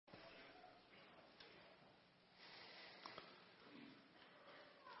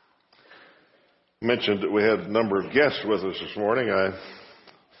mentioned that we had a number of guests with us this morning. I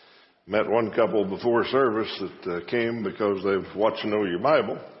met one couple before service that came because they've watched Know Your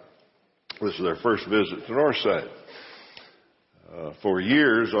Bible. This is their first visit to Northside. For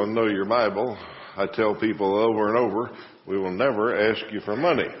years on Know Your Bible, I tell people over and over, we will never ask you for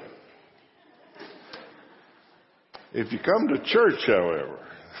money. If you come to church, however,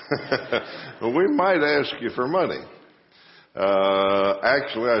 we might ask you for money.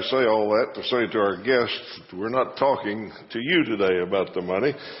 Actually, I say all that to say to our guests, we're not talking to you today about the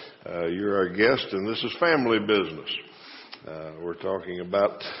money. You're our guest, and this is family business. We're talking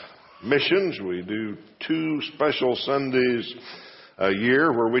about missions. We do 2 special Sundays a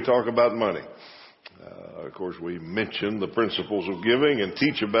year where we talk about money. Of course, we mention the principles of giving and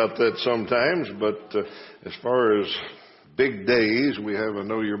teach about that sometimes, but as far as big days, we have a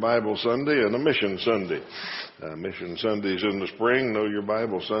Know Your Bible Sunday and a Mission Sunday. Mission Sunday's in the spring, Know Your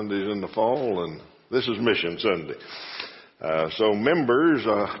Bible Sunday's in the fall, and this is Mission Sunday. So members,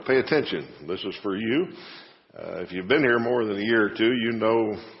 pay attention. This is for you. If you've been here more than a year or two, you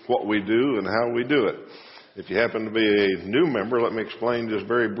know what we do and how we do it. If you happen to be a new member, let me explain just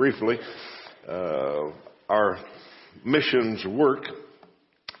very briefly. Our missions work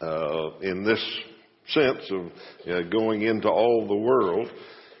in this sense of going into all the world.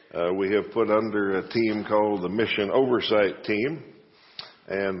 We have put under a team called the Mission Oversight Team,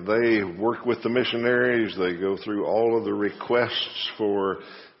 and they work with the missionaries. They go through all of the requests for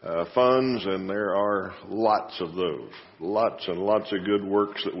funds, and there are lots of those, lots and lots of good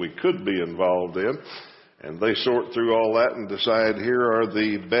works that we could be involved in. And they sort through all that and decide here are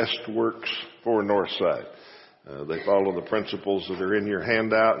the best works for Northside. They follow the principles that are in your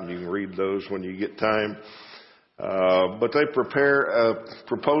handout, and you can read those when you get time. But they prepare a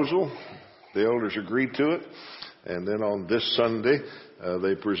proposal. The elders agree to it. And then on this Sunday,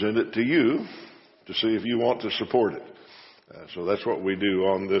 they present it to you to see if you want to support it. So that's what we do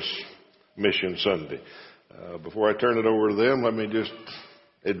on this Mission Sunday. Before I turn it over to them, let me just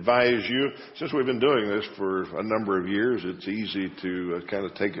advise you, since we've been doing this for a number of years, it's easy to kind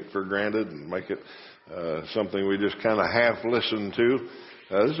of take it for granted and make it something we just kind of half listen to.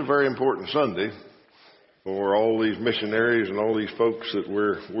 This is a very important Sunday for all these missionaries and all these folks that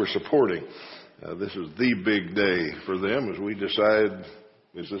we're supporting. This is the big day for them as we decide,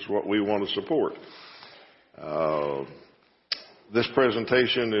 is this what we want to support? This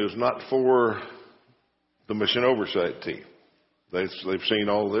presentation is not for the Mission Oversight Team. They've seen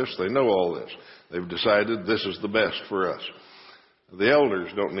all this. They know all this. They've decided this is the best for us. The elders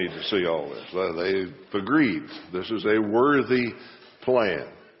don't need to see all this. They've agreed. This is a worthy plan.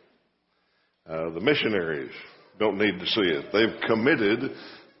 The missionaries don't need to see it. They've committed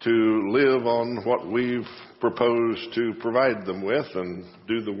to live on what we've proposed to provide them with and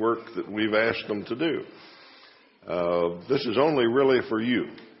do the work that we've asked them to do. This is only really for you.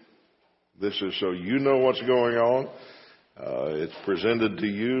 This is so you know what's going on. It's presented to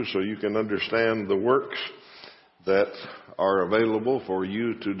you so you can understand the works that are available for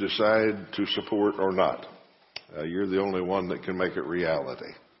you to decide to support or not. You're the only one that can make it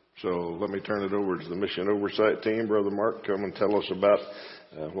reality. So let me turn it over to the Mission Oversight Team. Brother Mark, come and tell us about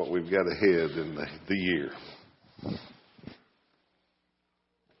what we've got ahead in the year.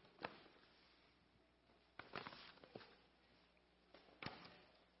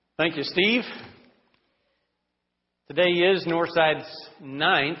 Thank you, Steve. Today is Northside's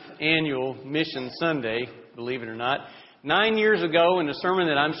 9th annual Mission Sunday, believe it or not. 9 years ago, in a sermon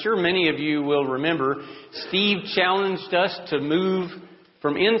that I'm sure many of you will remember, Steve challenged us to move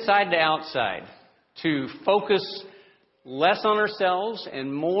from inside to outside, to focus less on ourselves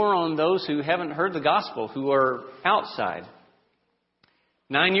and more on those who haven't heard the gospel, who are outside.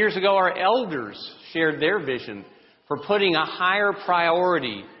 9 years ago, our elders shared their vision for putting a higher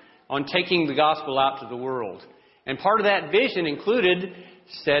priority on taking the gospel out to the world. And part of that vision included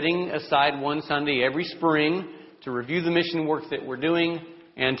setting aside one Sunday every spring to review the mission work that we're doing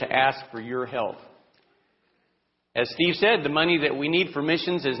and to ask for your help. As Steve said, the money that we need for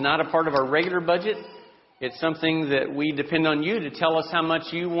missions is not a part of our regular budget. It's something that we depend on you to tell us how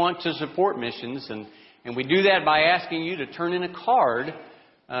much you want to support missions. And we do that by asking you to turn in a card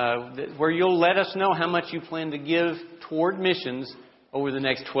where you'll let us know how much you plan to give toward missions over the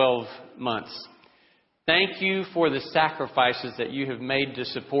next 12 months. Thank you for the sacrifices that you have made to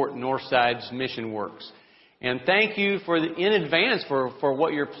support Northside's mission works. And thank you in advance for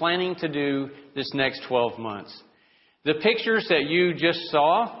what you're planning to do this next 12 months. The pictures that you just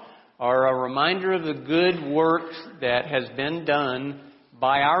saw are a reminder of the good work that has been done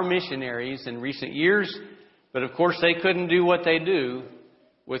by our missionaries in recent years. But of course, they couldn't do what they do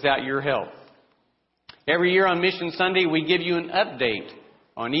without your help. Every year on Mission Sunday, we give you an update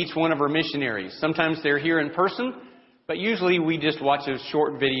on each one of our missionaries. Sometimes they're here in person, but usually we just watch a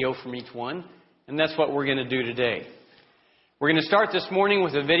short video from each one, and that's what we're going to do today. We're going to start this morning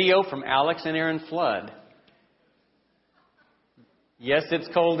with a video from Alex and Aaron Flood. Yes, it's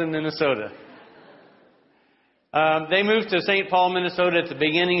cold in Minnesota. They moved to St. Paul, Minnesota at the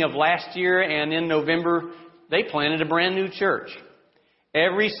beginning of last year, and in November, they planted a brand new church.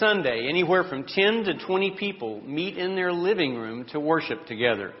 Every Sunday, anywhere from 10 to 20 people meet in their living room to worship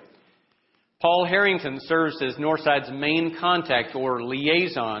together. Paul Harrington serves as Northside's main contact or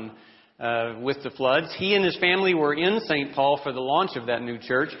liaison with the Floods. He and his family were in St. Paul for the launch of that new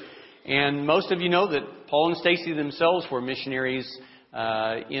church. And most of you know that Paul and Stacy themselves were missionaries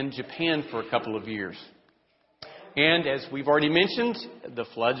in Japan for a couple of years. And as we've already mentioned, the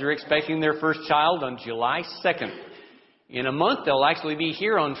Floods are expecting their first child on July 2nd. In a month, they'll actually be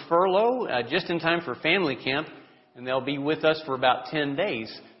here on furlough, just in time for family camp, and they'll be with us for about 10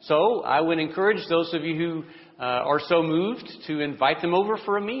 days. So I would encourage those of you who are so moved to invite them over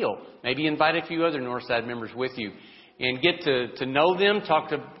for a meal. Maybe invite a few other Northside members with you and get to know them,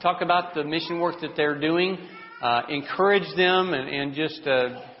 talk about the mission work that they're doing, encourage them, and just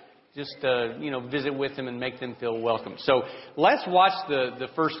visit with them and make them feel welcome. So let's watch the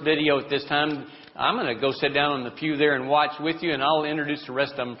first video at this time. I'm going to go sit down on the pew there and watch with you, and I'll introduce the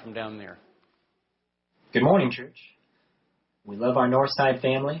rest of them from down there. Good morning, church. We love our Northside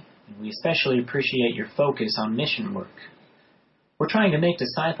family, and we especially appreciate your focus on mission work. We're trying to make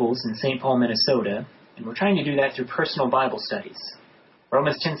disciples in St. Paul, Minnesota, and we're trying to do that through personal Bible studies.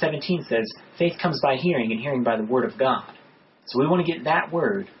 Romans 10:17 says, faith comes by hearing, and hearing by the Word of God. So we want to get that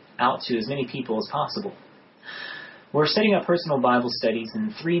Word out to as many people as possible. We're setting up personal Bible studies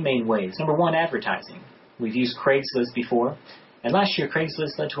in three main ways. Number one, advertising. We've used Craigslist before, and last year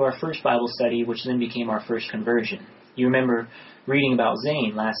Craigslist led to our first Bible study, which then became our first conversion. You remember reading about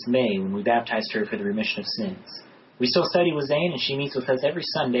Zane last May when we baptized her for the remission of sins. We still study with Zane, and she meets with us every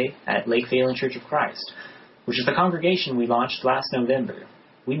Sunday at Lake Phelan Church of Christ, which is the congregation we launched last November.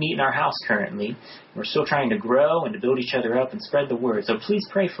 We meet in our house currently. We're still trying to grow and to build each other up and spread the word, so please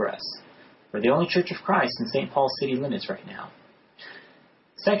pray for us. We're the only Church of Christ in St. Paul city limits right now.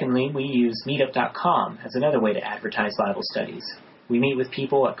 Secondly, we use Meetup.com as another way to advertise Bible studies. We meet with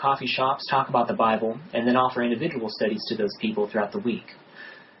people at coffee shops, talk about the Bible, and then offer individual studies to those people throughout the week.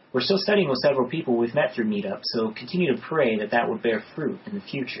 We're still studying with several people we've met through Meetup, so continue to pray that that would bear fruit in the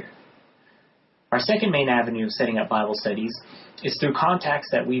future. Our second main avenue of setting up Bible studies is through contacts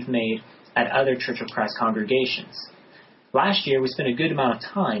that we've made at other Church of Christ congregations. Last year, we spent a good amount of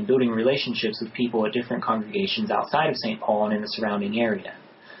time building relationships with people at different congregations outside of St. Paul and in the surrounding area.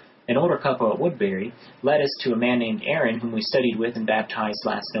 An older couple at Woodbury led us to a man named Aaron, whom we studied with and baptized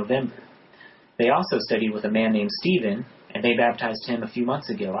last November. They also studied with a man named Stephen, and they baptized him a few months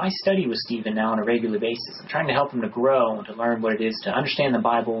ago. I study with Stephen now on a regular basis. I'm trying to help him to grow and to learn what it is to understand the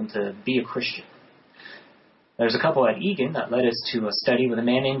Bible and to be a Christian. There's a couple at Egan that led us to a study with a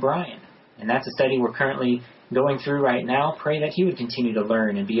man named Brian, and that's a study we're currently going through right now. Pray that he would continue to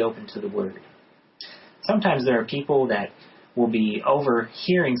learn and be open to the Word. Sometimes there are people that will be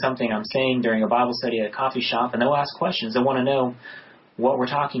overhearing something I'm saying during a Bible study at a coffee shop, and they'll ask questions. They want to know what we're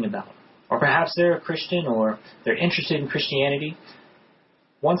talking about. Or perhaps they're a Christian, or they're interested in Christianity.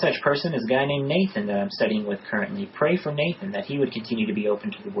 One such person is a guy named Nathan that I'm studying with currently. Pray for Nathan that he would continue to be open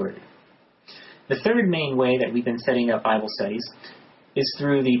to the Word. The third main way that we've been setting up Bible studies is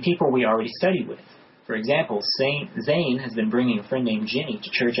through the people we already study with. For example, Zane has been bringing a friend named Jenny to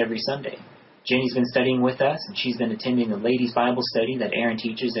church every Sunday. Jenny's been studying with us, and she's been attending the ladies' Bible study that Aaron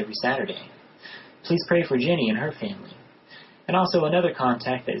teaches every Saturday. Please pray for Jenny and her family. And also another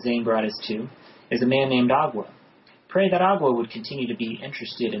contact that Zane brought us to is a man named Agua. Pray that Agua would continue to be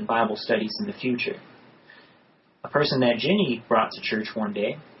interested in Bible studies in the future. A person that Jenny brought to church one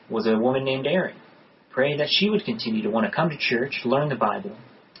day was a woman named Erin. Pray that she would continue to want to come to church, learn the Bible,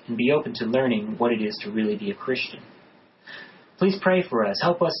 and be open to learning what it is to really be a Christian. Please pray for us.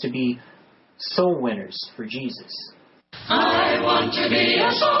 Help us to be soul winners for Jesus. I want to be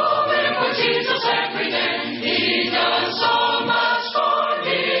a soul winner for Jesus every day. He does so much for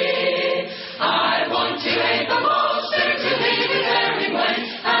me. I want to make the most and to lead His every way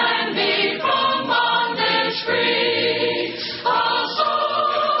and be from bondage free. A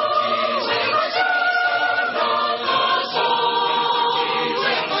soul winner, a soul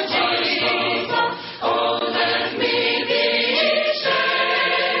winner, Jesus. Oh, let me be each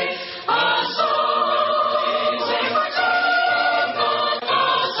day. A soul winner, a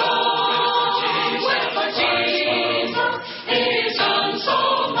soul winner.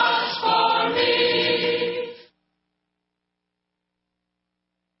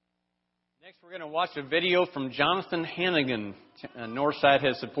 watch a video from Jonathan Hannigan. Northside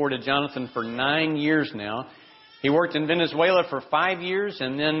has supported Jonathan for 9 years now. He worked in Venezuela for 5 years,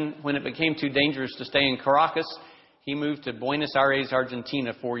 and then when it became too dangerous to stay in Caracas, he moved to Buenos Aires,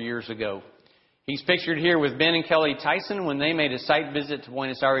 Argentina 4 years ago. He's pictured here with Ben and Kelly Tyson when they made a site visit to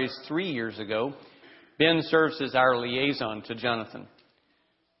Buenos Aires 3 years ago. Ben serves as our liaison to Jonathan.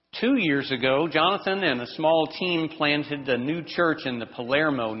 2 years ago, Jonathan and a small team planted a new church in the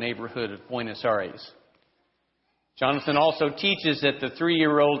Palermo neighborhood of Buenos Aires. Jonathan also teaches at the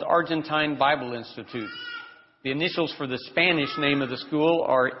 3-year-old Argentine Bible Institute. The initials for the Spanish name of the school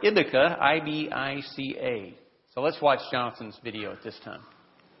are Ibica, I-B-I-C-A. So let's watch Jonathan's video at this time.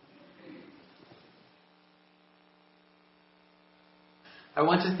 I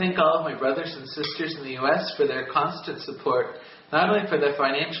want to thank all of my brothers and sisters in the U.S. for their constant support, not only for their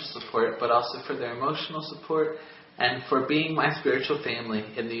financial support, but also for their emotional support and for being my spiritual family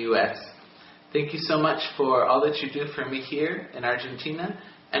in the U.S. Thank you so much for all that you do for me here in Argentina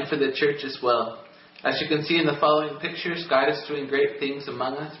and for the church as well. As you can see in the following pictures, God is doing great things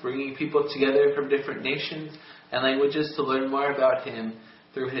among us, bringing people together from different nations and languages to learn more about Him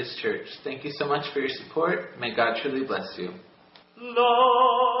through His church. Thank you so much for your support. May God truly bless you.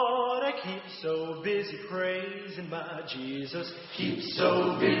 Lord, I keep so busy praising my Jesus. Keep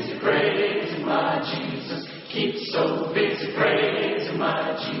so busy praising my Jesus. Keep so busy praising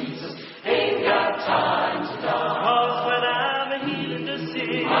my Jesus. Ain't got time to die. 'Cause when I'm healing the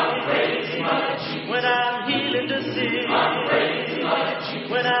sick, I'm praising my Jesus. When I'm healing the sick, I'm praising my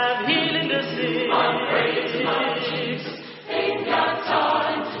Jesus. When I'm healing the sick, I'm praising my Jesus. Ain't got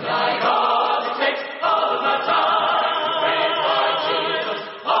time to die. 'Cause it takes all of my time.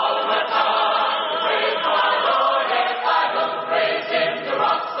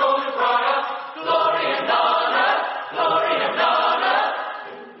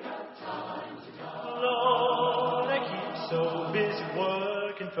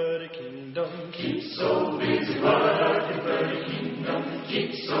 Keep so busy working for the kingdom.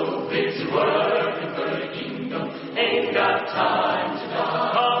 Keep so busy working for the kingdom. Ain't got time to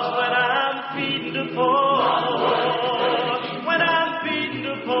die. 'Cause when I'm feeding the poor, when I'm feeding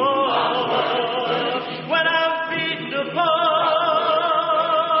the poor, when I'm feeding the poor,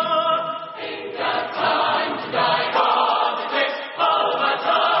 ain't got time to die. 'Cause it takes all of my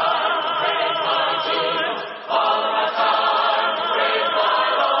time to praise my Jesus. All of my time to praise my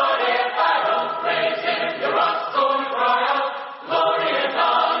Lord. If I don't praise Him, the rock's gonna cry out. Glory and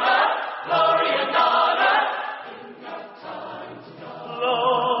honor, glory and honor. Ain't got time to die.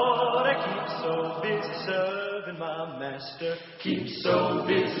 Lord, I keep so busy serving my Master. Keep so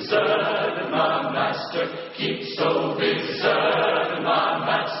busy serving my Master. Keep so busy serving my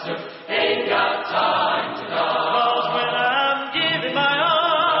Master. Ain't got time to die. 'Cause when I'm giving my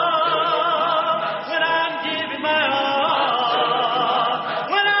all, when I'm giving my all,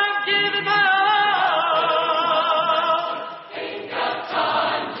 when I'm giving my all, ain't got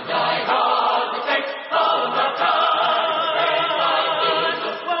time to die. 'Cause it takes all of my time to praise my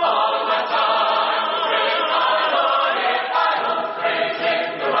Jesus. All of my time to praise my Lord. If I don't praise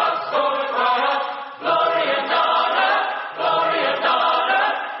Him, the rock's gonna cry out. Glory and honor, glory and honor.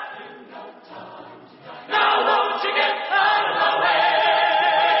 Ain't got time to die. Now won't you get out of my way?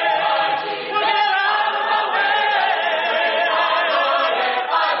 Well, get out of my way. Lord, if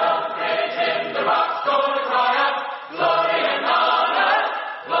I don't praise Him, the rock's gonna cry out. Glory and honor,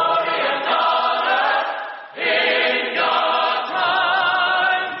 glory and honor. Ain't got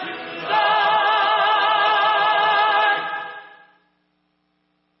time to die.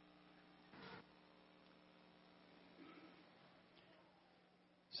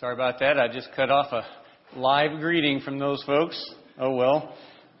 Sorry about that. I just cut off a live greeting from those folks. Oh, well.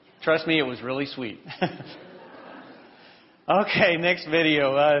 Trust me, it was really sweet. Okay, next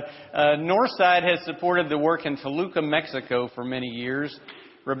video. Northside has supported the work in Toluca, Mexico for many years.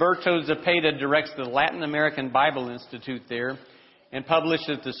 Roberto Zepeda directs the Latin American Bible Institute there and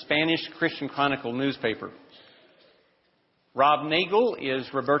publishes the Spanish Christian Chronicle newspaper. Rob Nagel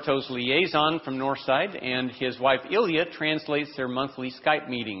is Roberto's liaison from Northside, and his wife Ilya translates their monthly Skype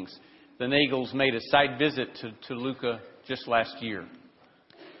meetings. The Nagels made a site visit to Toluca just last year.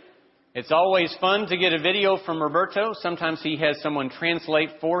 It's always fun to get a video from Roberto. Sometimes he has someone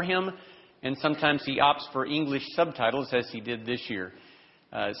translate for him, and sometimes he opts for English subtitles, as he did this year.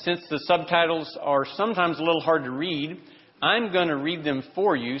 Since the subtitles are sometimes a little hard to read, I'm going to read them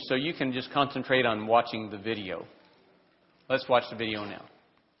for you so you can just concentrate on watching the video. Let's watch the video now.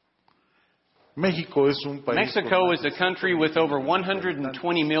 México es un país Mexico is a country with over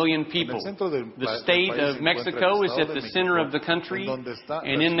 120 million people. The state of Mexico is at the center of the country,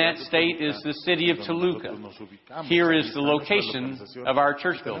 and in that state is the city of Toluca. Here is the location of our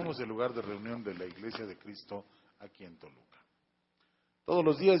church building. Tenemos el lugar de reunión de la Iglesia de Cristo aquí en Toluca. Todos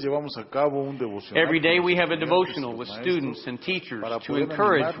los días llevamos a cabo un devocional. Every day we have a devotional with students and teachers to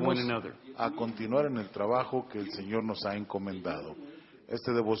encourage one another. A continuar en el trabajo que el Señor nos ha encomendado.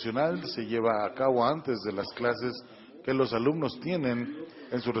 Este devocional se lleva a cabo antes de las clases que los alumnos tienen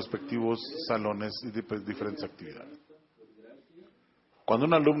en sus respectivos salones y diferentes actividades. Cuando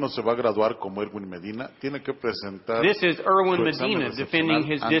un alumno se va a graduar como Erwin Medina, tiene que presentar This is su Erwin examen Medina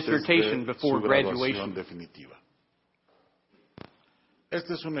defending his antes de dissertation before su graduación graduation. definitiva.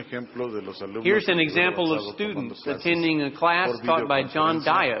 Este es un ejemplo de los alumnos. Here's an example of tomando students clases attending a class por taught by John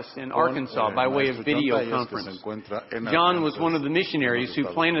Dias in con Arkansas el by way maestro of video John Dias, que se conference. encuentra en John was Arkansas, one of the missionaries who en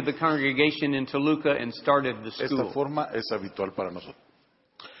los Estados planted the congregation in Toluca and started the Esta school. forma es habitual para nosotros.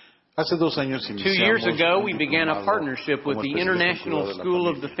 Hace 2 años 2 years iniciamos ago, un we began a diplomado partnership with como the especialista en International cuidado de la School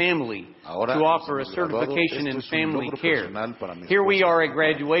of familia. the Family Ahora to offer a nos hemos graduado. certification in Esto es un family logro care. personal para mi Here we esposa. are at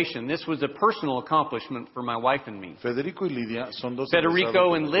graduation. This was a personal accomplishment for my wife and me. Federico y Lidia son dos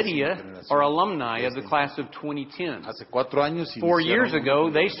Federico egresados and de la décima Lydia generación are alumni of the de class of 2010. Hace 4 años 4 years iniciaron ago,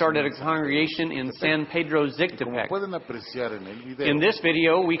 una they started a congregación congregation in San Pedro y como Zictepec. pueden apreciar en el video, In this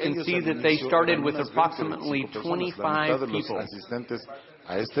video, we can ellos see al that they inicio started eran with unas 20 approximately 25 personas. La mitad 25 de los people. asistentes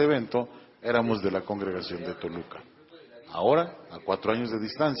a este evento éramos de la congregación de Toluca. Ahora, a 4 años de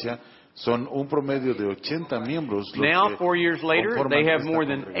distancia, son un promedio de 80 miembros. los Now, que 4 years later, conforman they have esta more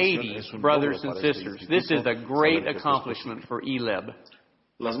than congregación. 80 Es un brothers logro and para este sisters. This is instituto a great saber que esto es accomplishment for ELEB.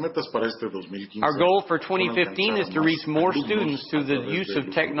 Las metas para este 2015 Our goal for son 2015 is alcanzar to reach más more alumnos students through a the través use de of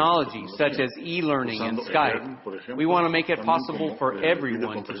los technology medios de such as tecnología. e-learning and Usando Skype. Learn, por ejemplo, We want to make it también possible como, for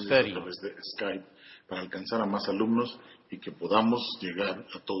everyone to videoconferencias study. a través de Skype para alcanzar a más alumnos y que podamos llegar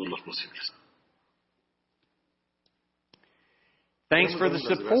a todos los posibles. Thanks for the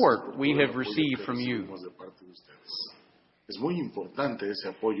support we have received from you. Es muy importante ese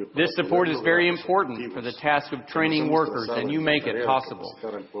apoyo para This support poder is very lograr los important for the objetivos task of que nos training hemos workers, trazado and en you la make tarea it de possible.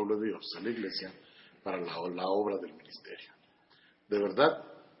 capacitar al pueblo de Dios, a la iglesia, para la obra del ministerio. De verdad,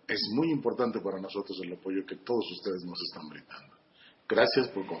 es muy importante para nosotros el apoyo que todos ustedes nos están brindando. Gracias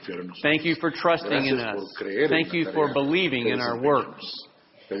por confiar en nosotros. Thank you for trusting in Gracias por us. creer Thank en you la for tarea believing que in our desempeñamos. works.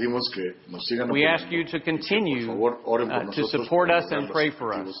 Pedimos que nos sigan We apoyando ask you to y que, continue por favor, oren por to nosotros support para us lograr and los pray for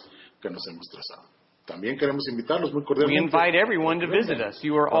objetivos us. que nos hemos trazado. También queremos invitarlos muy We cordialmente. invite everyone to visit us.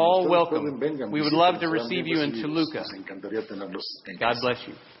 You are Cuando all ustedes welcome. pueden, vengan, We would visítenos, love to serán receive bien you in recibidos. Toluca. Nos encantaría tenerlos en God casa. bless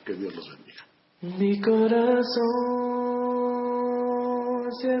you. Que Dios los bendiga. Mi corazón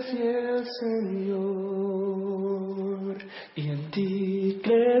sea fiel, Señor, y en ti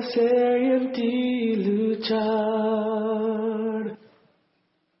crecer y en ti luchar.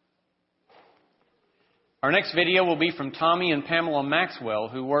 Our next video will be from Tommy and Pamela Maxwell,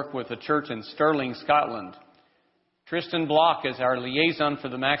 who work with a church in Stirling, Scotland. Tristan Block is our liaison for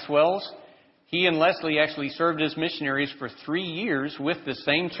the Maxwells. He and Leslie actually served as missionaries for 3 years with the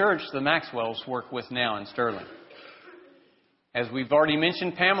same church the Maxwells work with now in Stirling. As we've already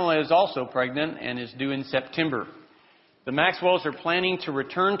mentioned, Pamela is also pregnant and is due in September. The Maxwells are planning to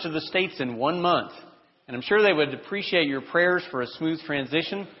return to the States in 1 month, and I'm sure they would appreciate your prayers for a smooth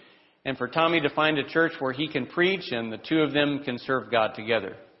transition and for Tommy to find a church where he can preach and the two of them can serve God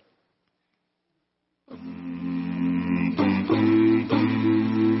together.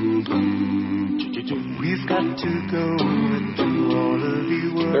 We've got to go into all of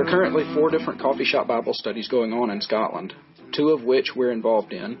you. There are currently 4 different coffee shop Bible studies going on in Scotland, 2 of which we're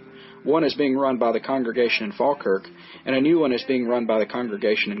involved in. One is being run by the congregation in Falkirk, and a new one is being run by the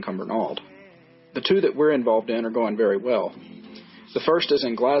congregation in Cumbernauld. The 2 that we're involved in are going very well. The first is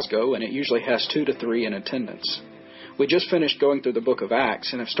in Glasgow, and it usually has 2 to 3 in attendance. We just finished going through the book of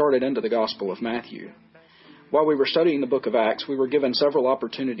Acts and have started into the Gospel of Matthew. While we were studying the book of Acts, we were given several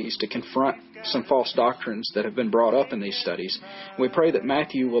opportunities to confront some false doctrines that have been brought up in these studies. We pray that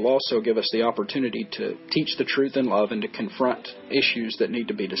Matthew will also give us the opportunity to teach the truth in love and to confront issues that need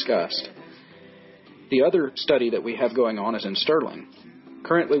to be discussed. The other study that we have going on is in Stirling.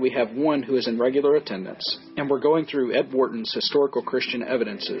 Currently, we have 1 who is in regular attendance, and we're going through Ed Wharton's Historical Christian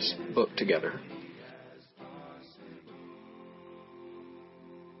Evidences book together.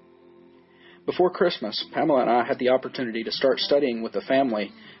 Before Christmas, Pamela and I had the opportunity to start studying with a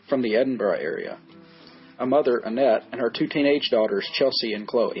family from the Edinburgh area, a mother, Annette, and her 2 teenage daughters, Chelsea and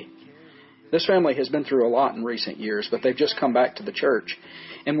Chloe. This family has been through a lot in recent years, but they've just come back to the church,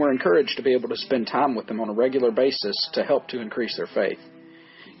 and we're encouraged to be able to spend time with them on a regular basis to help to increase their faith.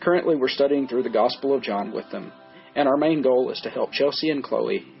 Currently, we're studying through the Gospel of John with them, and our main goal is to help Chelsea and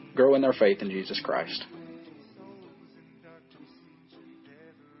Chloe grow in their faith in Jesus Christ.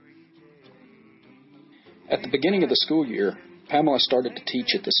 At the beginning of the school year, Pamela started to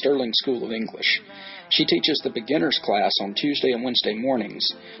teach at the Sterling School of English. She teaches the beginners class on Tuesday and Wednesday mornings.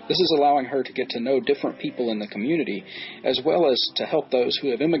 This is allowing her to get to know different people in the community, as well as to help those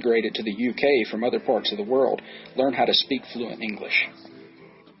who have immigrated to the UK from other parts of the world learn how to speak fluent English.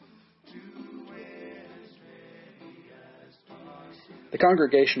 The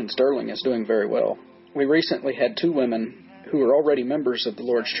congregation in Sterling is doing very well. We recently had 2 women who are already members of the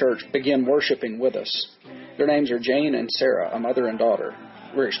Lord's Church begin worshiping with us. Their names are Jane and Sarah, a mother and daughter.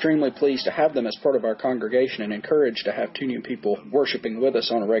 We're extremely pleased to have them as part of our congregation and encouraged to have 2 new people worshiping with us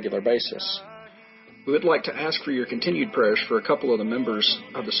on a regular basis. We would like to ask for your continued prayers for a couple of the members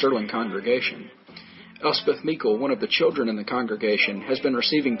of the Sterling congregation. Elspeth Meikle, one of the children in the congregation, has been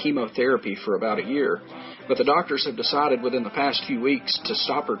receiving chemotherapy for about a year, but the doctors have decided within the past few weeks to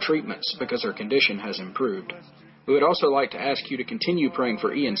stop her treatments because her condition has improved. We would also like to ask you to continue praying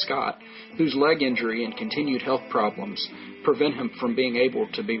for Ian Scott, whose leg injury and continued health problems prevent him from being able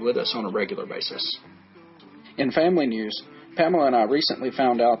to be with us on a regular basis. In family news, Pamela and I recently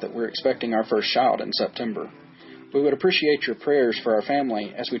found out that we're expecting our first child in September. We would appreciate your prayers for our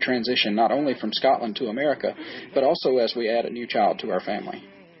family as we transition not only from Scotland to America, but also as we add a new child to our family.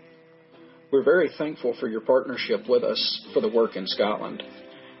 We're very thankful for your partnership with us for the work in Scotland.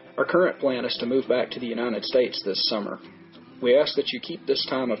 Our current plan is to move back to the United States this summer. We ask that you keep this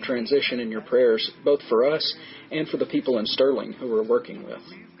time of transition in your prayers, both for us and for the people in Sterling who we're working with.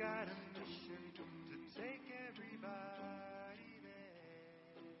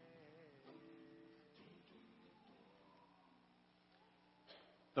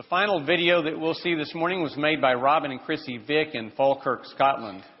 The final video that we'll see this morning was made by Robin and Chrissy Vick in Falkirk,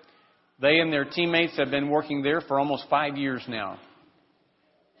 Scotland. They and their teammates have been working there for almost 5 years now.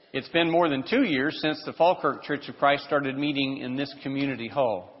 It's been more than 2 years since the Falkirk Church of Christ started meeting in this community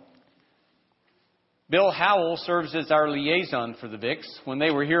hall. Bill Howell serves as our liaison for the Vicks. When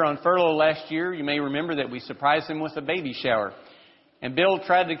they were here on furlough last year, you may remember that we surprised them with a baby shower. And Bill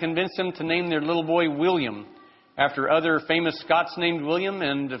tried to convince them to name their little boy William, after other famous Scots named William,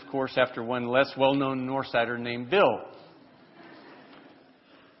 and of course after one less well-known Northsider named Bill.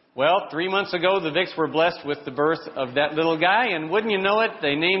 Well, 3 months ago, the Vicks were blessed with the birth of that little guy, and wouldn't you know it,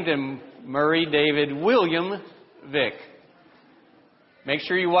 they named him Murray David William Vick. Make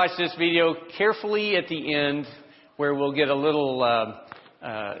sure you watch this video carefully at the end, where we'll get a little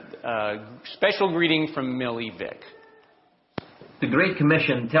special greeting from Millie Vick. The Great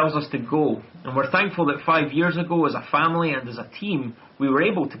Commission tells us to go, and we're thankful that 5 years ago, as a family and as a team, we were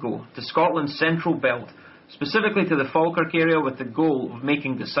able to go to Scotland's Central Belt, specifically to the Falkirk area, with the goal of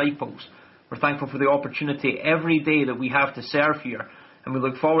making disciples. We're thankful for the opportunity every day that we have to serve here, and we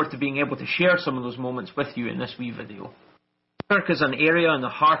look forward to being able to share some of those moments with you in this wee video. Falkirk is an area in the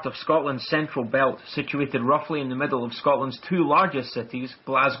heart of Scotland's Central Belt, situated roughly in the middle of Scotland's 2 largest cities,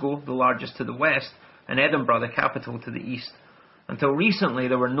 Glasgow, the largest to the west, and Edinburgh, the capital, to the east. Until recently,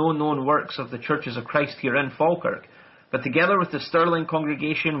 there were no known works of the Churches of Christ here in Falkirk, but together with the Sterling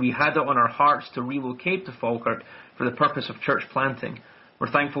congregation, we had it on our hearts to relocate to Falkirk for the purpose of church planting.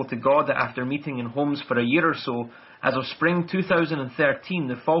 We're thankful to God that after meeting in homes for a year or so, as of spring 2013,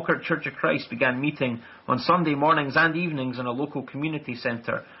 the Falkirk Church of Christ began meeting on Sunday mornings and evenings in a local community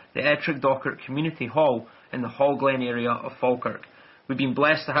centre, the Ettrick Dockert Community Hall in the Hall Glen area of Falkirk. We've been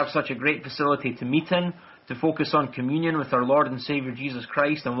blessed to have such a great facility to meet in, to focus on communion with our Lord and Saviour Jesus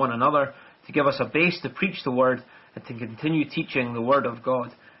Christ and one another, to give us a base to preach the Word, and to continue teaching the Word of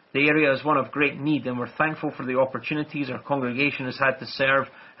God. The area is one of great need, and we're thankful for the opportunities our congregation has had to serve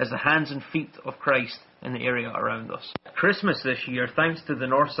as the hands and feet of Christ in the area around us. At Christmas this year, thanks to the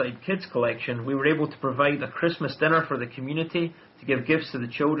Northside Kids Collection, we were able to provide a Christmas dinner for the community, to give gifts to the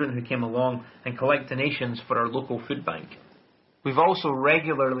children who came along, and collect donations for our local food bank. We've also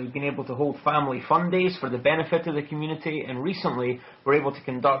regularly been able to hold family fun days for the benefit of the community, and recently we're able to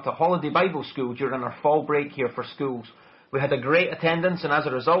conduct a holiday Bible school during our fall break here for schools. We had a great attendance, and as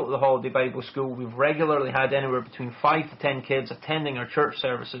a result of the holiday Bible school, we've regularly had anywhere between 5 to 10 kids attending our church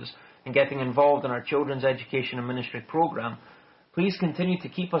services and getting involved in our children's education and ministry program. Please continue to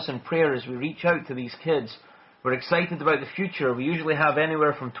keep us in prayer as we reach out to these kids. We're excited about the future. We usually have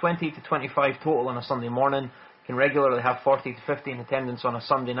anywhere from 20 to 25 total on a Sunday morning, can regularly have 40 to 50 in attendance on a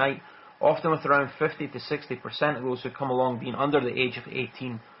Sunday night, often with around 50 to 60% of those who come along being under the age of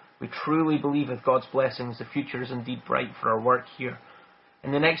 18. We truly believe with God's blessings the future is indeed bright for our work here.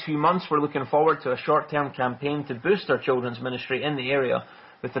 In the next few months, we're looking forward to a short-term campaign to boost our children's ministry in the area.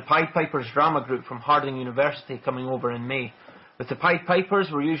 with the Pied Pipers drama group from Harding University coming over in May. With the Pied Pipers,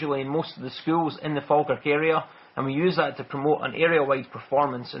 we're usually in most of the schools in the Falkirk area, and we use that to promote an area-wide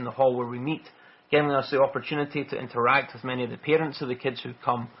performance in the hall where we meet, giving us the opportunity to interact with many of the parents of the kids who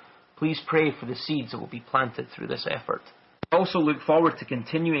come. Please pray for the seeds that will be planted through this effort. We also look forward to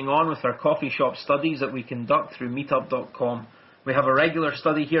continuing on with our coffee shop studies that we conduct through meetup.com. We have a regular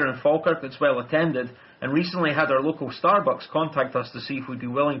study here in Falkirk that's well attended, and recently had our local Starbucks contact us to see if we'd be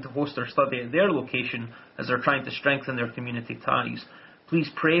willing to host our study at their location as they're trying to strengthen their community ties. Please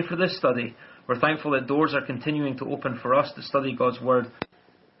pray for this study. We're thankful that doors are continuing to open for us to study God's Word.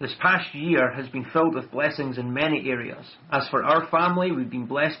 This past year has been filled with blessings in many areas. As for our family, we've been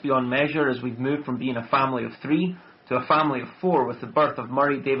blessed beyond measure as we've moved from being a family of 3 to a family of 4 with the birth of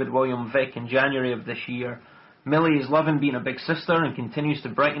Murray David William Vick in January of this year. Millie is loving being a big sister and continues to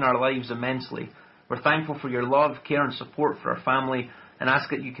brighten our lives immensely. We're thankful for your love, care and support for our family and ask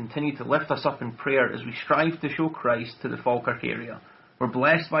that you continue to lift us up in prayer as we strive to show Christ to the Falkirk area. We're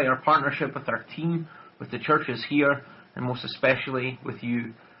blessed by our partnership with our team, with the churches here, and most especially with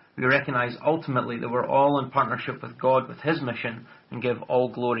you. We recognize ultimately that we're all in partnership with God, with His mission, and give all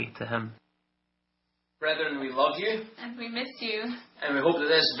glory to Him. Brethren, we love you. And we miss you. And we hope that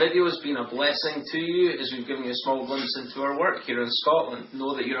this video has been a blessing to you as we've given you a small glimpse into our work here in Scotland.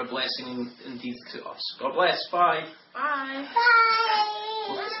 Know that you're a blessing indeed to us. God bless. Bye. Bye.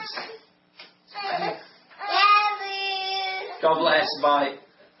 Bye. God bless. Bye.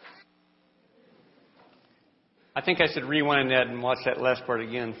 I think I should rewind that and watch that last part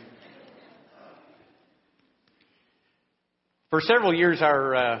again. For several years,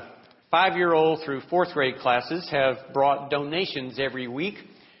 our 5-year-old through 4th grade classes have brought donations every week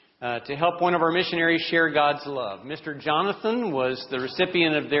to help one of our missionaries share God's love. Mr. Jonathan was the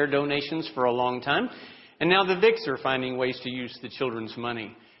recipient of their donations for a long time, and now the Vicks are finding ways to use the children's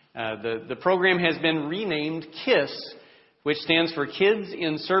money. The program has been renamed KISS, which stands for Kids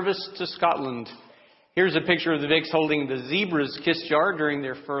in Service to Scotland. Here's a picture of the Vicks holding the Zebras Kiss jar during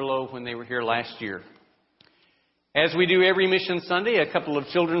their furlough when they were here last year. As we do every Mission Sunday, a couple of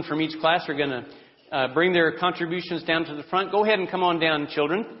children from each class are going to bring their contributions down to the front. Go ahead and come on down,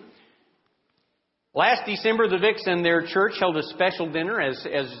 children. Last December, the Vicks and their church held a special dinner, as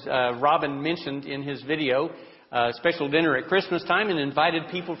Robin mentioned in his video, a special dinner at Christmas time, and invited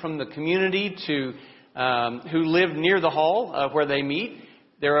people from the community to who live near the hall where they meet.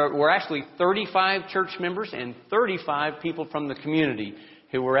 There were actually 35 church members and 35 people from the community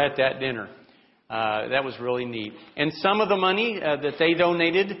who were at that dinner. That was really neat. And some of the money that they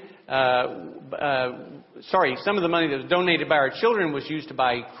donated, some of the money that was donated by our children was used to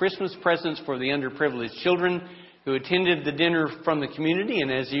buy Christmas presents for the underprivileged children who attended the dinner from the community.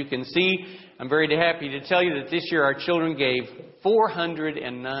 And as you can see, I'm very happy to tell you that this year our children gave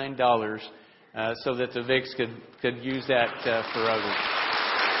 $409 so that the Vicks could use that for others.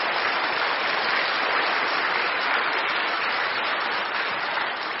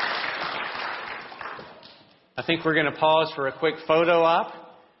 I think we're going to pause for a quick photo op.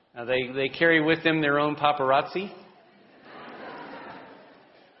 They carry with them their own paparazzi.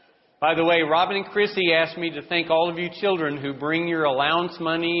 By the way, Robin and Chrissy asked me to thank all of you children who bring your allowance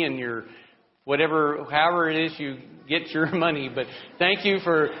money and your however it is you get your money. But thank you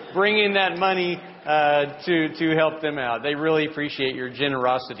for bringing that money to help them out. They really appreciate your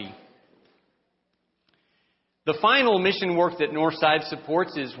generosity. The final mission work that Northside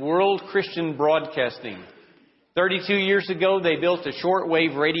supports is World Christian Broadcasting. 32 years ago, they built a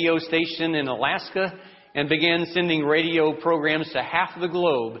shortwave radio station in Alaska and began sending radio programs to half the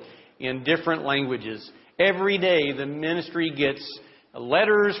globe in different languages. Every day, the ministry gets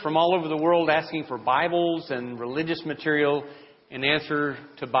letters from all over the world asking for Bibles and religious material in answer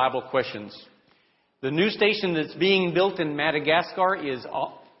to Bible questions. The new station that's being built in Madagascar is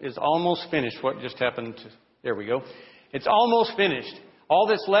almost finished. What just happened? There we go. It's almost finished. All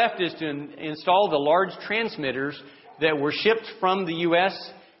that's left is to install the large transmitters that were shipped from the U.S.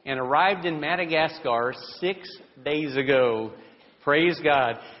 and arrived in Madagascar 6 days ago. Praise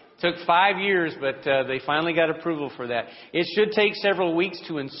God. Took 5 years, but they finally got approval for that. It should take several weeks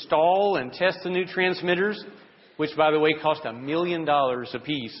to install and test the new transmitters, which, by the way, cost $1 million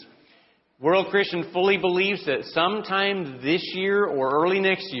apiece. World Christian fully believes that sometime this year or early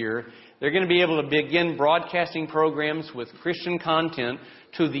next year, they're going to be able to begin broadcasting programs with Christian content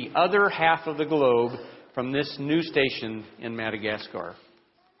to the other half of the globe from this new station in Madagascar.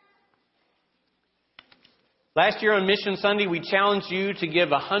 Last year on Mission Sunday, we challenged you to give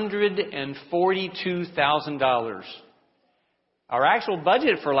 $142,000. Our actual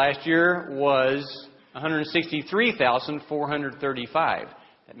budget for last year was $163,435.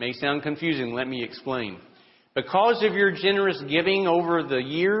 That may sound confusing. Let me explain. Because of your generous giving over the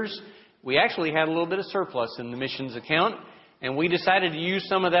years, we actually had a little bit of surplus in the missions account, and we decided to use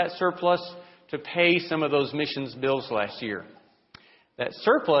some of that surplus to pay some of those missions bills last year. That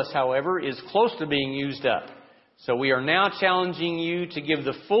surplus, however, is close to being used up. So we are now challenging you to give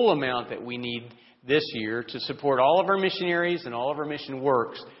the full amount that we need this year to support all of our missionaries and all of our mission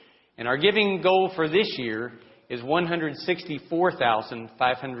works. And our giving goal for this year is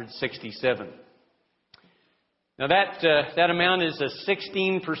 $164,567. Now that amount is a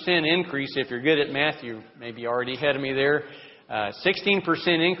 16% increase. If you're good at math, you may be already ahead of me there.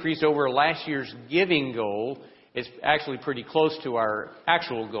 16% increase over last year's giving goal. It's actually pretty close to our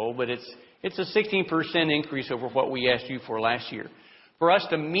actual goal, but it's a 16% increase over what we asked you for last year. For us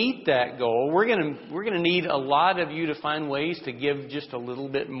to meet that goal, we're going to need a lot of you to find ways to give just a little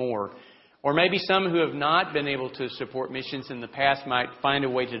bit more. Or maybe some who have not been able to support missions in the past might find a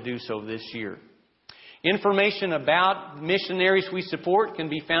way to do so this year. Information about missionaries we support can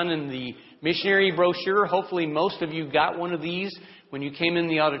be found in the missionary brochure. Hopefully most of you got one of these when you came in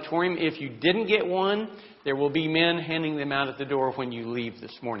the auditorium. If you didn't get one, there will be men handing them out at the door when you leave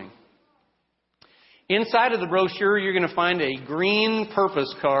this morning. Inside of the brochure, you're going to find a green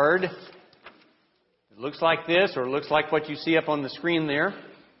purpose card. It looks like this, or it looks like what you see up on the screen there.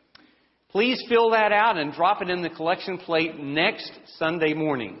 Please fill that out and drop it in the collection plate next Sunday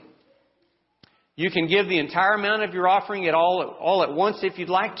morning. You can give the entire amount of your offering all at once if you'd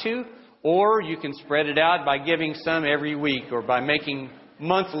like to, or you can spread it out by giving some every week or by making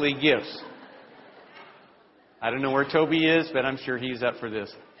monthly gifts. I don't know where Toby is, but I'm sure he's up for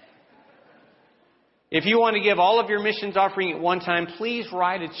this. If you want to give all of your missions offering at one time, please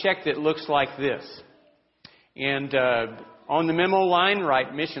write a check that looks like this. And on the memo line,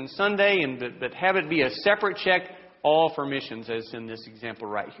 write Mission Sunday, but have it be a separate check, all for missions, as in this example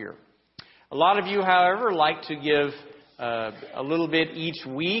right here. A lot of you, however, like to give a little bit each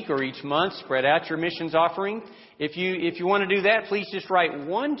week or each month, spread out your missions offering. If you want to do that, please just write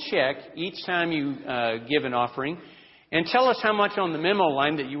one check each time you give an offering. And tell us how much on the memo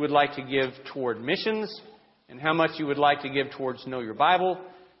line that you would like to give toward missions and how much you would like to give towards Know Your Bible.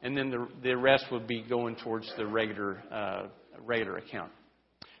 And then the rest would be going towards the regular account.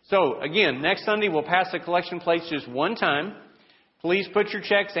 So, again, next Sunday we'll pass the collection plates just one time. Please put your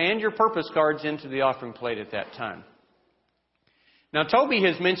checks and your purpose cards into the offering plate at that time. Now, Toby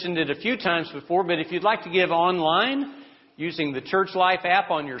has mentioned it a few times before, but if you'd like to give online using the Church Life app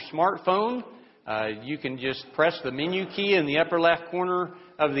on your smartphone, you can just press the menu key in the upper left corner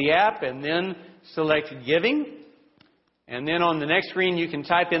of the app and then select Giving. And then on the next screen, you can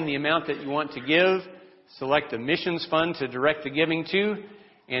type in the amount that you want to give, select the missions fund to direct the giving to,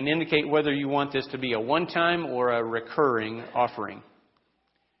 and indicate whether you want this to be a one-time or a recurring offering.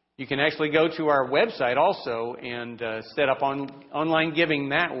 You can actually go to our website also and set up online giving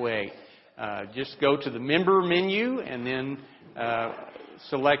that way. Just go to the member menu and then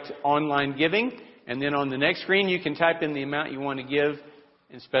select online giving. And then on the next screen, you can type in the amount you want to give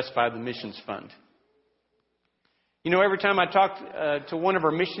and specify the missions fund. You know, every time I talk to one of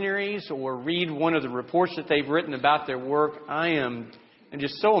our missionaries or read one of the reports that they've written about their work, I am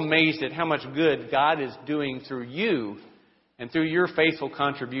just so amazed at how much good God is doing through you and through your faithful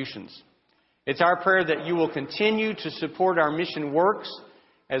contributions. It's our prayer that you will continue to support our mission works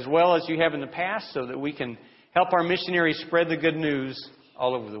as well as you have in the past so that we can help our missionaries spread the good news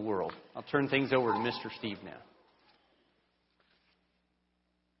all over the world. I'll turn things over to Mr. Steve now.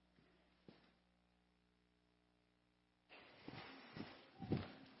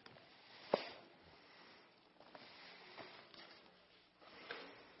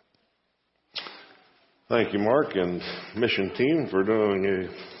 Thank you, Mark, and mission team for doing a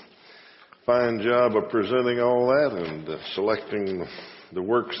fine job of presenting all that and selecting the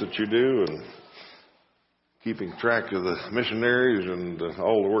works that you do and keeping track of the missionaries and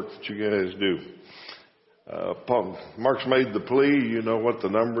all the work that you guys do. Mark's made the plea. You know what the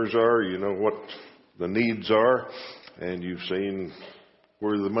numbers are. You know what the needs are. And you've seen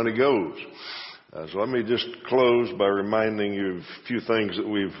where the money goes. So let me just close by reminding you of a few things that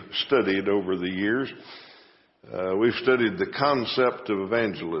we've studied over the years. We've studied the concept of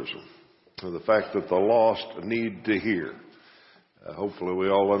evangelism, the fact that the lost need to hear. Hopefully we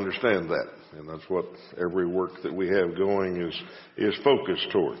all understand that, and that's what every work that we have going is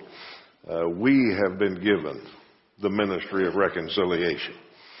focused toward. We have been given the ministry of reconciliation.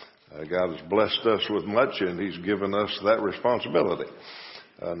 God has blessed us with much, and He's given us that responsibility.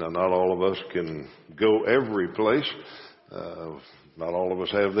 Now, not all of us can go every place. Not all of us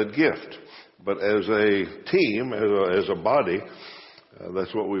have that gift. But as a team, as a body,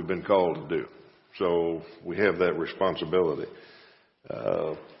 That's what we've been called to do. So we have that responsibility.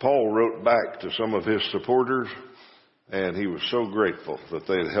 Paul wrote back to some of his supporters, and he was so grateful that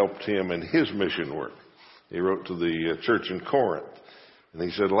they had helped him in his mission work. He wrote to the church in Corinth, and he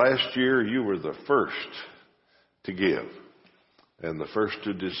said, "Last year you were the first to give and the first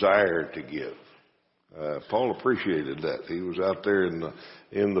to desire to give." Paul appreciated that. He was out there in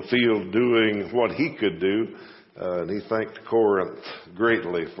the field doing what he could do, and he thanked Corinth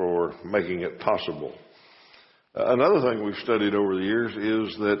greatly for making it possible. Another thing we've studied over the years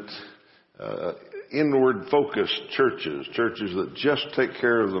is that inward-focused churches that just take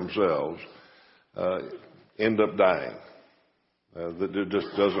care of themselves, end up dying. That it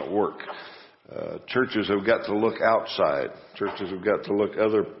just doesn't work. Churches have got to look outside. Churches have got to look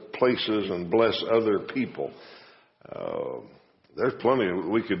other places and bless other people. There's plenty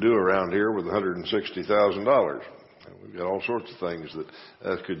we could do around here with $160,000. We've got all sorts of things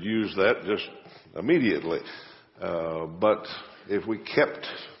that could use that just immediately. But if we kept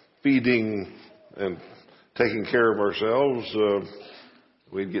feeding and taking care of ourselves,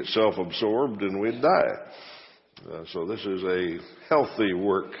 we'd get self-absorbed and we'd die. So this is a healthy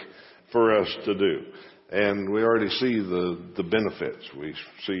work for us to do. And we already see the benefits. We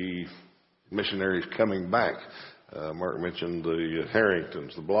see missionaries coming back. Mark mentioned the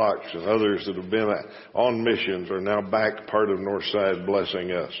Harringtons, the Blocks, and others that have been on missions are now back part of Northside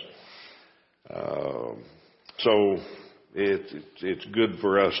blessing us. So it's good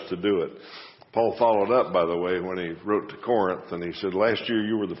for us to do it. Paul followed up, by the way, when he wrote to Corinth, and he said, "Last year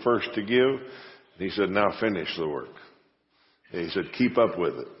you were the first to give." And he said, "Now finish the work." And he said, "Keep up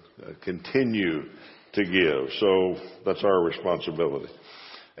with it. Continue to give." So that's our responsibility.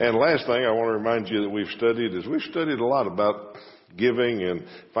 And last thing I want to remind you that we've studied a lot about giving and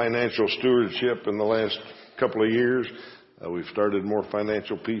financial stewardship in the last couple of years. We've started more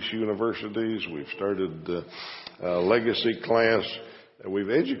Financial Peace Universities. We've started Legacy class.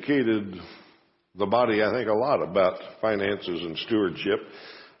 We've educated the body, I think, a lot about finances and stewardship.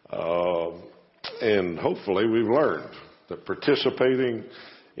 And hopefully we've learned that participating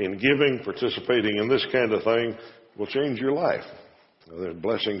in giving, participating in this kind of thing will change your life. There's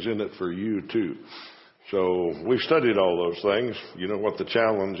blessings in it for you too. So we've studied all those things. You know what the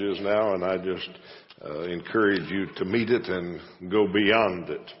challenge is now, and I just encourage you to meet it and go beyond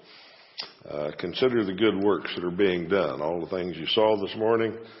it. Consider the good works that are being done, all the things you saw this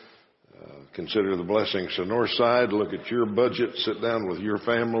morning. Consider the blessings to Northside. Look at your budget. Sit down with your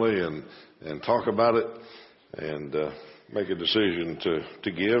family and talk about it, and make a decision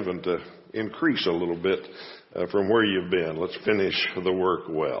to give and to increase a little bit from where you've been. Let's finish the work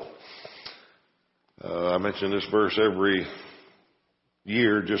well. I mention this verse every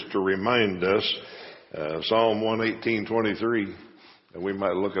year just to remind us. Psalm 118:23. And we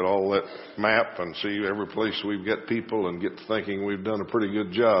might look at all that map and see every place we've got people and get to thinking we've done a pretty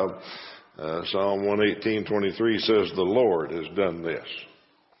good job. Psalm 118:23 says, "The Lord has done this,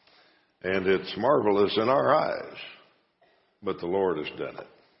 and it's marvelous in our eyes, but the Lord has done it."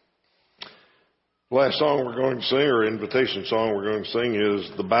 The last song we're going to sing, or invitation song we're going to sing,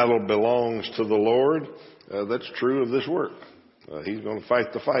 is "The Battle Belongs to the Lord." That's true of this work. He's going to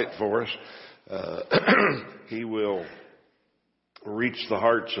fight the fight for us. He will reach the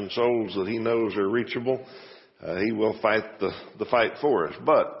hearts and souls that he knows are reachable. He will fight the fight for us,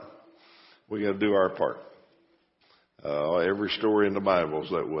 but we got to do our part. Every story in the Bible is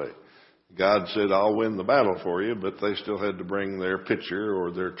that way. God said, "I'll win the battle for you," but they still had to bring their pitcher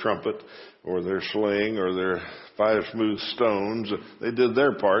or their trumpet or their sling or their 5 smooth stones. They did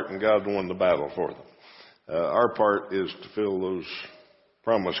their part, and God won the battle for them. Our part is to fill those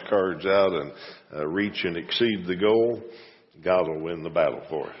promise cards out and reach and exceed the goal. God will win the battle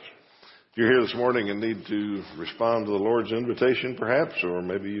for us. If you're here this morning and need to respond to the Lord's invitation, perhaps, or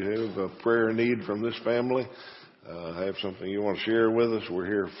maybe you have a prayer need from this family, have something you want to share with us, we're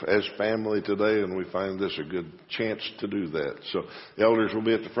here as family today, and we find this a good chance to do that. So the elders will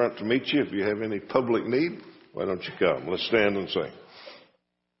be at the front to meet you. If you have any public need, why don't you come? Let's stand and sing.